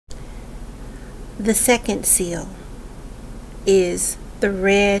The second seal is the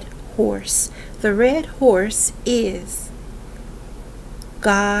red horse. The red horse is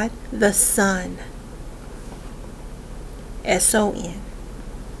God the Son. S-O-N.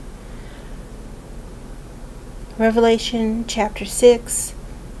 Revelation chapter 6,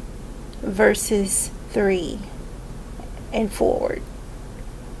 verses 3 and forward.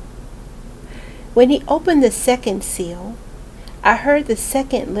 When he opened the second seal, I heard the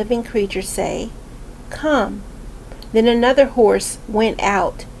second living creature say, "Come." Then another horse went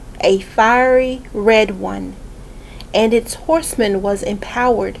out, a fiery red one, and its horseman was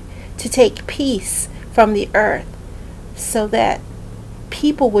empowered to take peace from the earth, so that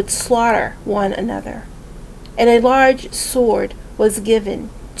people would slaughter one another. And a large sword was given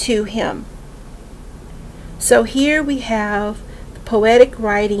to him. So here we have the poetic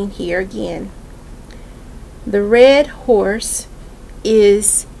writing here again. The red horse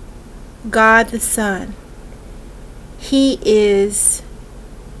is God the Son. He is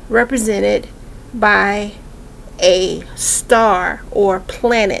represented by a star or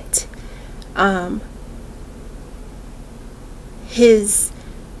planet. His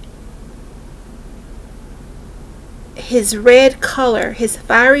red color, his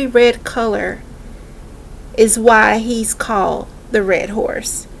fiery red color, is why he's called the red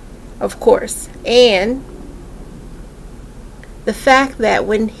horse, of course. And the fact that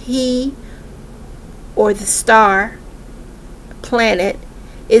when he, or the star, planet,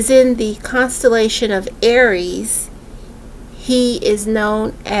 is in the constellation of Aries, he is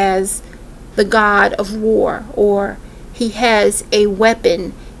known as the god of war, or he has a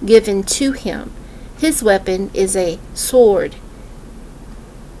weapon given to him. His weapon is a sword.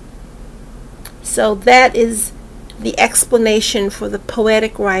 So that is the explanation for the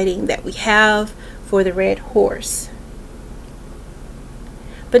poetic writing that we have for the red horse.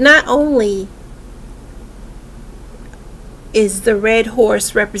 But not only is the red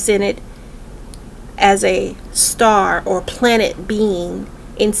horse represented as a star or planet being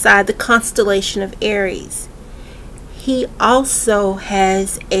inside the constellation of Aries, he also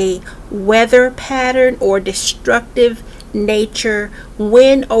has a weather pattern or destructive nature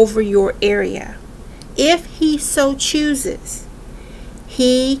win over your area. If he so chooses,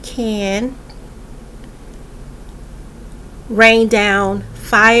 he can rain down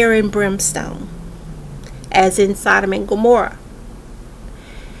fire and brimstone, as in Sodom and Gomorrah.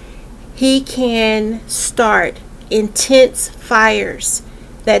 He can start intense fires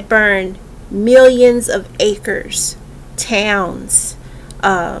that burn millions of acres, towns,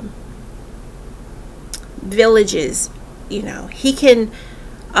 villages. He can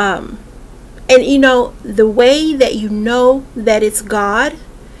and the way that you know that it's God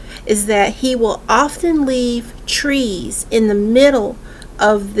is that he will often leave trees in the middle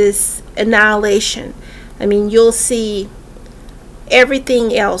of this annihilation. I mean, you'll see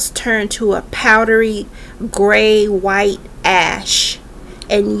everything else turn to a powdery gray white ash,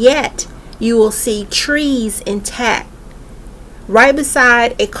 and yet you will see trees intact right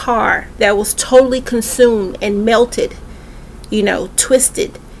beside a car that was totally consumed and melted,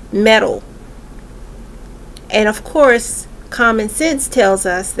 twisted metal. And of course, common sense tells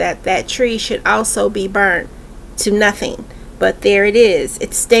us that that tree should also be burnt to nothing. But there it is.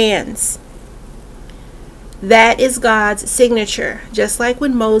 It stands. That is God's signature. Just like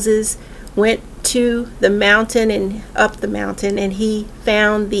when Moses went to the mountain and up the mountain, and he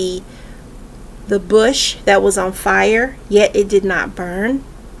found the bush that was on fire, yet it did not burn.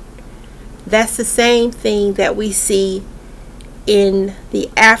 That's the same thing that we see in the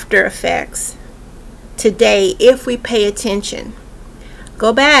after effects today if we pay attention.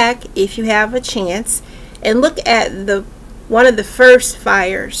 Go back if you have a chance and look at one of the first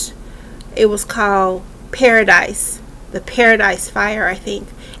fires. It was called Paradise, the Paradise Fire, I think,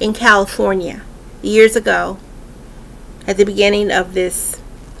 in California years ago, at the beginning of this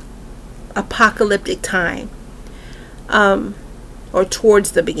apocalyptic time, or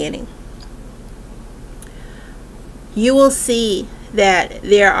towards the beginning. You will see that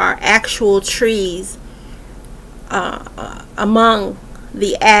there are actual trees among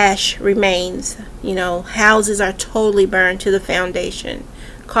the ash remains. Houses are totally burned to the foundation.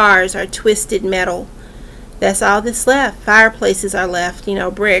 Cars are twisted metal. That's all that's left. Fireplaces are left,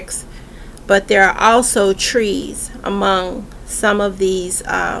 bricks. But there are also trees among some of these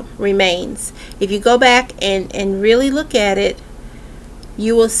remains. If you go back and really look at it,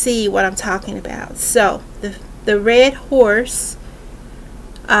 you will see what I'm talking about. So the red horse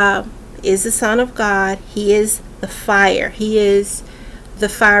is the Son of God. He is the fire. He is the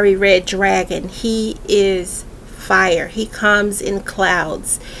fiery red dragon. He is fire. He comes in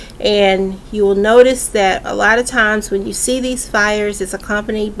clouds. And you will notice that a lot of times when you see these fires, it's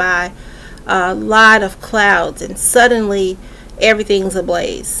accompanied by a lot of clouds, and suddenly everything's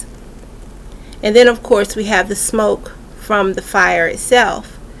ablaze. And then of course we have the smoke from the fire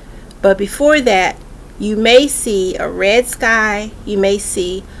itself. But before that, you may see a red sky, you may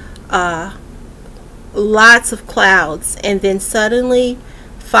see lots of clouds, and then suddenly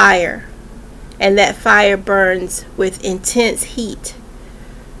fire. And that fire burns with intense heat.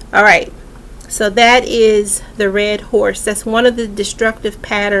 Alright, so that is the red horse. That's one of the destructive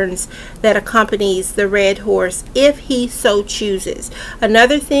patterns that accompanies the red horse, if he so chooses.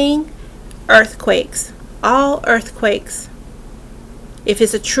 Another thing, earthquakes. All earthquakes, if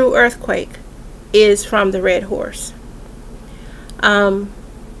it's a true earthquake, is from the red horse.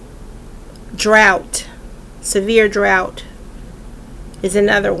 Drought, severe drought is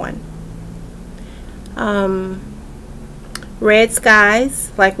another one. Red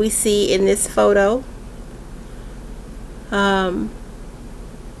skies, like we see in this photo. It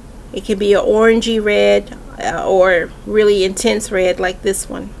can be an orangey red or really intense red like this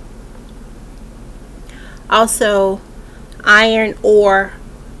one. Also, iron ore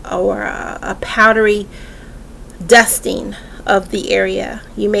or a powdery dusting of the area.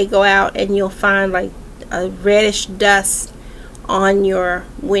 You may go out and you'll find like a reddish dust on your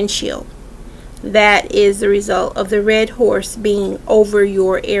windshield. That is the result of the red horse being over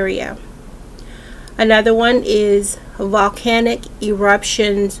your area. Another one is volcanic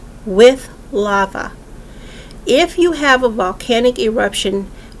eruptions with lava. If you have a volcanic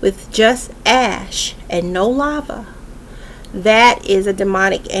eruption with just ash and no lava, that is a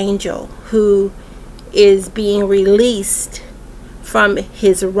demonic angel who is being released from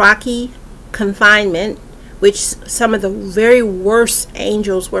his rocky confinement, which some of the very worst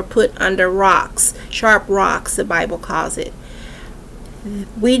angels were put under rocks, sharp rocks, the Bible calls it.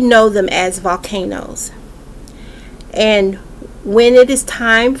 We know them as volcanoes. And when it is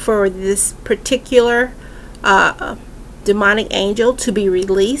time for this particular demonic angel to be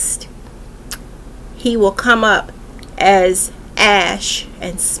released, he will come up as ash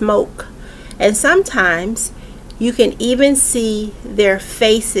and smoke. And sometimes you can even see their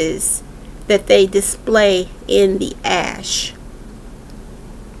faces that they display in the ash.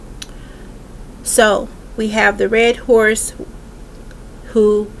 So we have the red horse,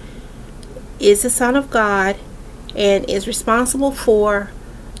 who is the Son of God and is responsible for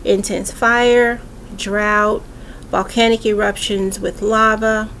intense fire, drought, volcanic eruptions with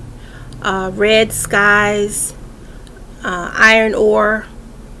lava, red skies, iron ore,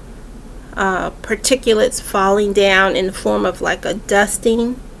 particulates falling down in the form of like a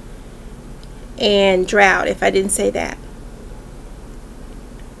dusting, and drought, if I didn't say that.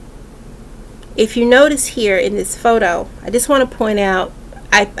 If you notice here in this photo, I just want to point out,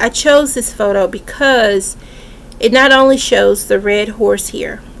 I chose this photo because it not only shows the red horse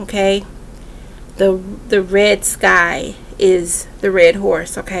here, okay? The red sky is the red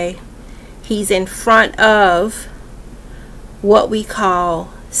horse, okay? He's in front of what we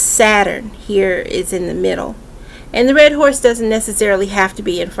call Saturn. Here is in the middle. And the red horse doesn't necessarily have to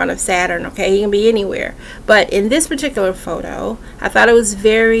be in front of Saturn, okay? He can be anywhere. But in this particular photo, I thought it was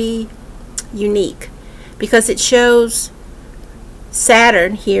very unique because it shows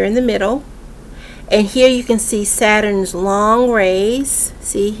Saturn here in the middle. And here you can see Saturn's long rays.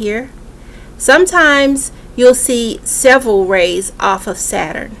 See here? Sometimes you'll see several rays off of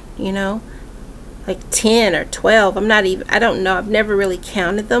Saturn, you know? Like 10 or 12. I don't know. I've never really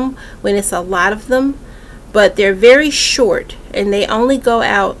counted them when it's a lot of them. But they're very short, and they only go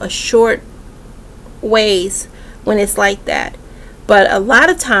out a short ways when it's like that. But a lot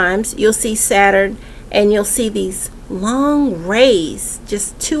of times you'll see Saturn and you'll see these long rays,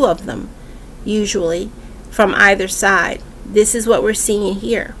 just two of them usually, from either side. This is what we're seeing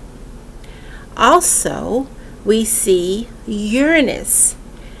here. Also, we see Uranus.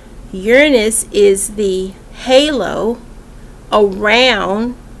 Uranus is the halo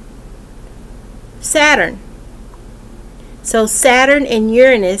around Saturn. So Saturn and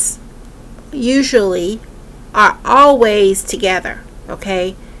Uranus usually are always together,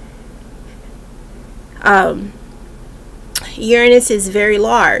 okay? Uranus is very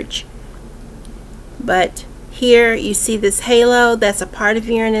large, but here you see this halo, that's a part of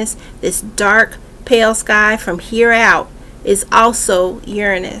Uranus. This dark pale sky from here out is also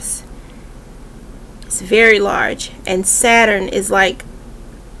Uranus. It's very large. And Saturn is like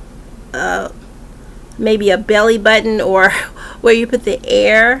maybe a belly button, or where you put the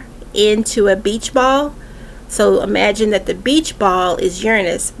air into a beach ball. So imagine that the beach ball is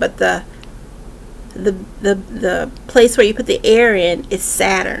Uranus, but the the place where you put the air in is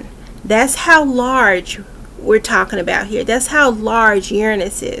Saturn. That's how large we're talking about here. That's how large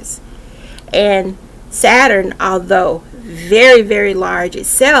Uranus is. And Saturn, although very, very large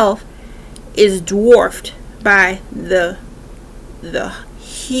itself, is dwarfed by the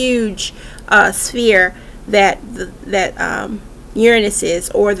huge sphere that Uranus is,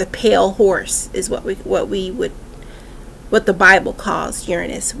 or the pale horse is what the Bible calls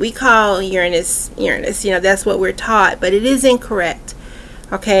Uranus. We call Uranus, that's what we're taught, but it is incorrect.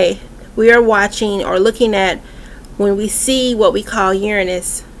 Okay, we are watching or looking at, when we see what we call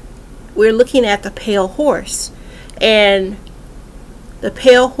Uranus, we're looking at the pale horse, and the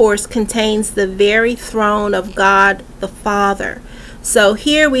pale horse contains the very throne of God the Father. So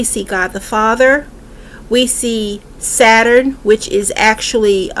here we see God the Father. We see Saturn, which is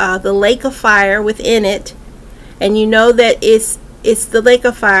actually the lake of fire within it. And you know that it's the lake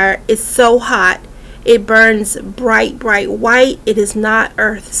of fire. It's so hot. It burns bright, bright white. It is not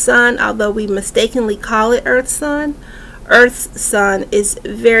Earth's sun, although we mistakenly call it Earth's sun. Earth's sun is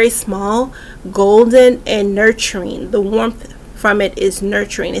very small, golden, and nurturing. The warmth from it is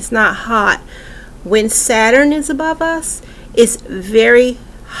nurturing. It's not hot. When Saturn is above us, it's very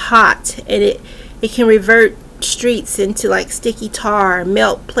hot, and it can revert streets into like sticky tar,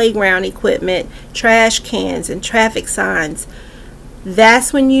 melt playground equipment, trash cans, and traffic signs.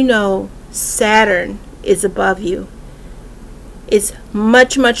 That's when you know Saturn is above you. It's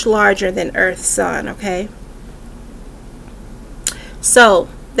much, much larger than Earth's sun, okay? So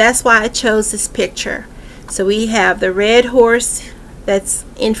that's why I chose this picture. So we have the red horse that's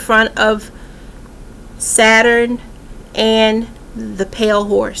in front of Saturn and the pale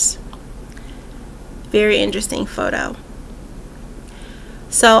horse. Very interesting photo.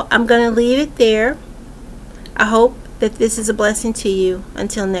 So I'm going to leave it there. I hope that this is a blessing to you.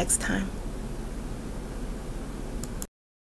 Until next time.